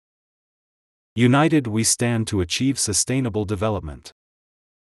United we stand to achieve sustainable development.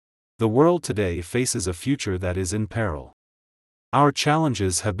 The world today faces a future that is in peril. Our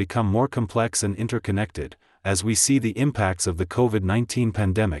challenges have become more complex and interconnected, as we see the impacts of the COVID-19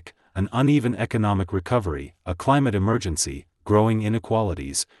 pandemic, an uneven economic recovery, a climate emergency, growing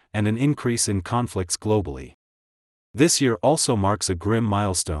inequalities, and an increase in conflicts globally. This year also marks a grim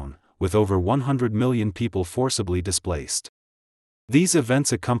milestone, with over 100 million people forcibly displaced. These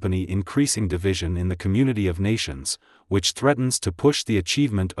events accompany increasing division in the community of nations, which threatens to push the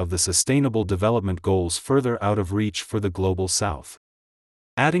achievement of the Sustainable Development Goals further out of reach for the Global South.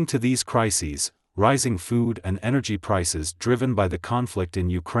 Adding to these crises, rising food and energy prices driven by the conflict in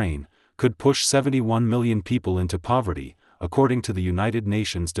Ukraine could push 71 million people into poverty, according to the United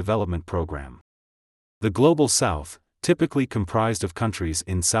Nations Development Programme. The Global South, typically comprised of countries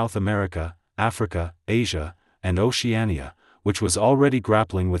in South America, Africa, Asia, and Oceania, which was already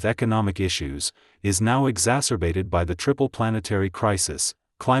grappling with economic issues, is now exacerbated by the triple planetary crisis: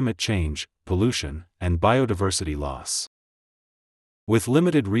 climate change, pollution, and biodiversity loss. With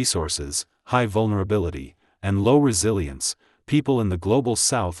limited resources, high vulnerability, and low resilience, people in the Global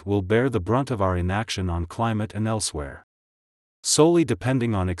South will bear the brunt of our inaction on climate and elsewhere. Solely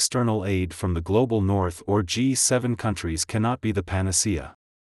depending on external aid from the Global North or G7 countries cannot be the panacea.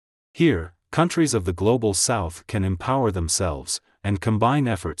 Here, countries of the Global South can empower themselves and combine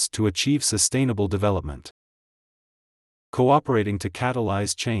efforts to achieve sustainable development. Cooperating to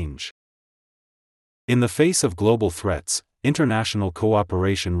catalyze change. In the face of global threats, international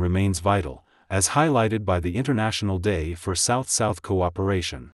cooperation remains vital, as highlighted by the International Day for South-South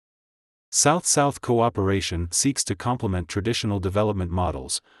Cooperation. South-South cooperation seeks to complement traditional development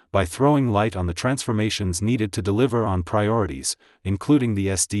models by throwing light on the transformations needed to deliver on priorities, including the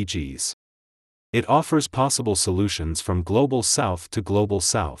SDGs. It offers possible solutions from Global South to Global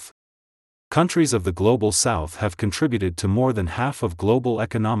South. Countries of the Global South have contributed to more than half of global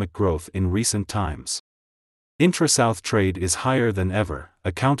economic growth in recent times. Intra-South trade is higher than ever,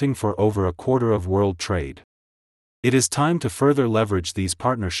 accounting for over a quarter of world trade. It is time to further leverage these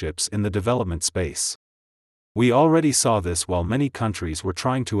partnerships in the development space. We already saw this while many countries were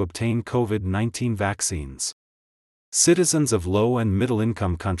trying to obtain COVID-19 vaccines. Citizens of low and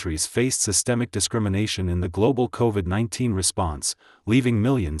middle-income countries faced systemic discrimination in the global COVID-19 response, leaving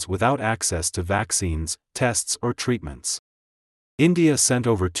millions without access to vaccines, tests, or treatments. India sent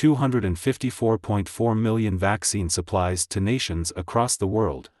over 254.4 million vaccine supplies to nations across the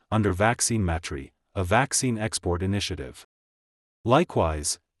world, under Vaccine Matri, a vaccine export initiative.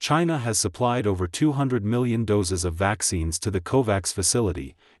 Likewise, China has supplied over 200 million doses of vaccines to the COVAX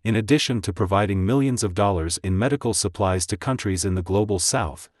facility, in addition to providing millions of dollars in medical supplies to countries in the Global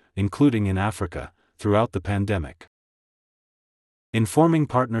South, including in Africa, throughout the pandemic. Informing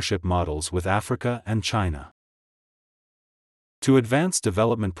partnership models with Africa and China. To advance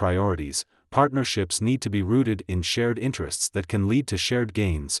development priorities, partnerships need to be rooted in shared interests that can lead to shared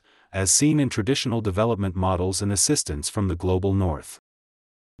gains, as seen in traditional development models and assistance from the Global North.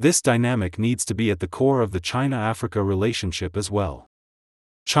 This dynamic needs to be at the core of the China-Africa relationship as well.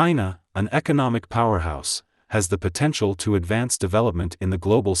 China, an economic powerhouse, has the potential to advance development in the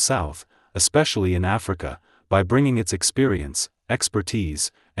Global South, especially in Africa, by bringing its experience,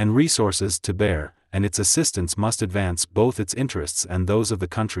 expertise, and resources to bear, and its assistance must advance both its interests and those of the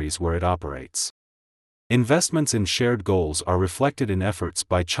countries where it operates. Investments in shared goals are reflected in efforts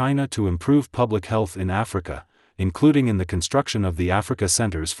by China to improve public health in Africa, including in the construction of the Africa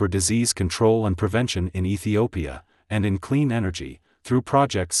Centers for Disease Control and Prevention in Ethiopia, and in clean energy, through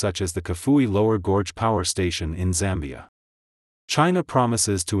projects such as the Kafue Lower Gorge Power Station in Zambia. China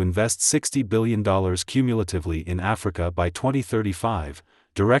promises to invest $60 billion cumulatively in Africa by 2035,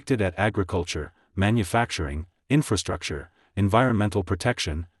 directed at agriculture, manufacturing, infrastructure, environmental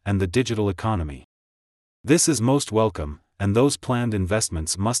protection, and the digital economy. This is most welcome, and those planned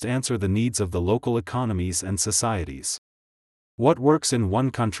investments must answer the needs of the local economies and societies. What works in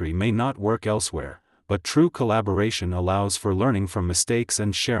one country may not work elsewhere, but true collaboration allows for learning from mistakes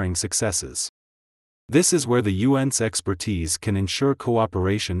and sharing successes. This is where the UN's expertise can ensure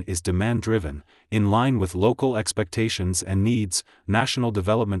cooperation is demand-driven, in line with local expectations and needs, national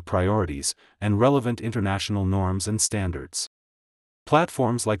development priorities, and relevant international norms and standards.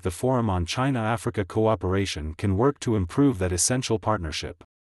 Platforms like the Forum on China-Africa Cooperation can work to improve that essential partnership.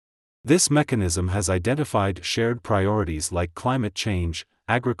 This mechanism has identified shared priorities like climate change,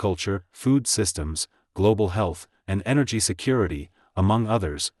 agriculture, food systems, global health, and energy security, among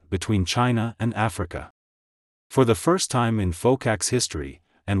others, between China and Africa. For the first time in FOCAC's history,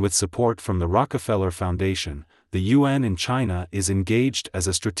 and with support from the Rockefeller Foundation, the UN in China is engaged as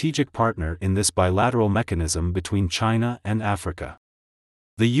a strategic partner in this bilateral mechanism between China and Africa.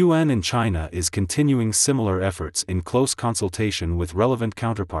 The UN in China is continuing similar efforts in close consultation with relevant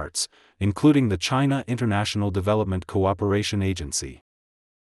counterparts, including the China International Development Cooperation Agency.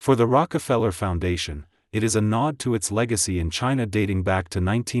 For the Rockefeller Foundation, it is a nod to its legacy in China dating back to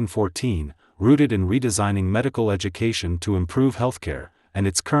 1914, rooted in redesigning medical education to improve healthcare, and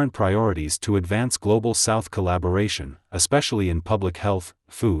its current priorities to advance Global South collaboration, especially in public health,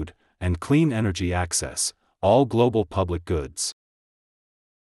 food, and clean energy access, all global public goods.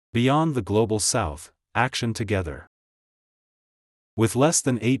 Beyond the Global South, action together. With less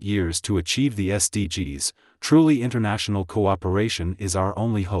than 8 years to achieve the SDGs, truly international cooperation is our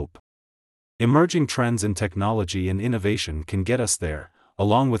only hope. Emerging trends in technology and innovation can get us there,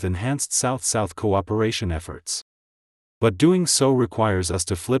 along with enhanced South-South cooperation efforts. But doing so requires us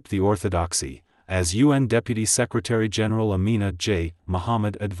to flip the orthodoxy, as UN Deputy Secretary-General Amina J.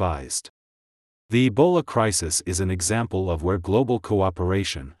 Mohammed advised. The Ebola crisis is an example of where global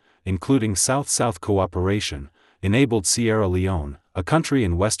cooperation, including South-South cooperation, enabled Sierra Leone, a country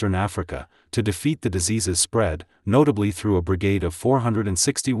in Western Africa, to defeat the disease's spread, notably through a brigade of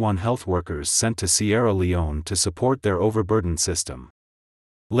 461 health workers sent to Sierra Leone to support their overburdened system.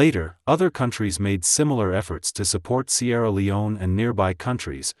 Later, other countries made similar efforts to support Sierra Leone and nearby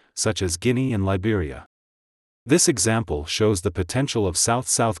countries, such as Guinea and Liberia. This example shows the potential of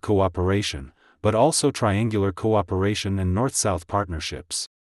South-South cooperation, but also triangular cooperation and North-South partnerships.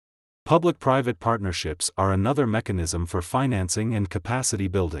 Public-private partnerships are another mechanism for financing and capacity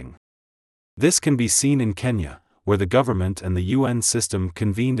building. This can be seen in Kenya, where the government and the UN system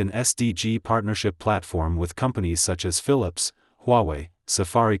convened an SDG partnership platform with companies such as Philips, Huawei,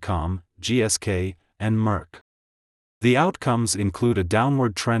 Safaricom, GSK, and Merck. The outcomes include a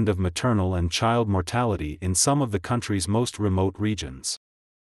downward trend of maternal and child mortality in some of the country's most remote regions.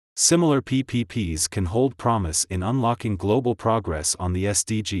 Similar PPPs can hold promise in unlocking global progress on the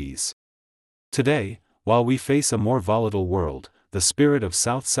SDGs. Today, while we face a more volatile world, the spirit of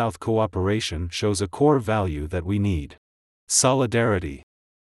South-South cooperation shows a core value that we need: solidarity.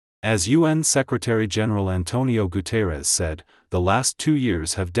 As UN Secretary-General Antonio Guterres said, the last 2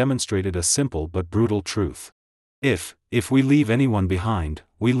 years have demonstrated a simple but brutal truth. If we leave anyone behind,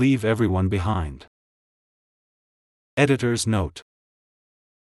 we leave everyone behind. Editor's note: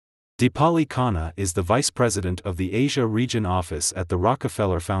 Deepali Khanna is the Vice President of the Asia Region Office at the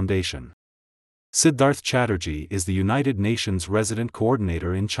Rockefeller Foundation. Siddharth Chatterjee is the United Nations Resident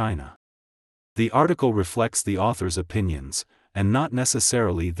Coordinator in China. The article reflects the author's opinions, and not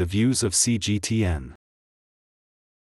necessarily the views of CGTN.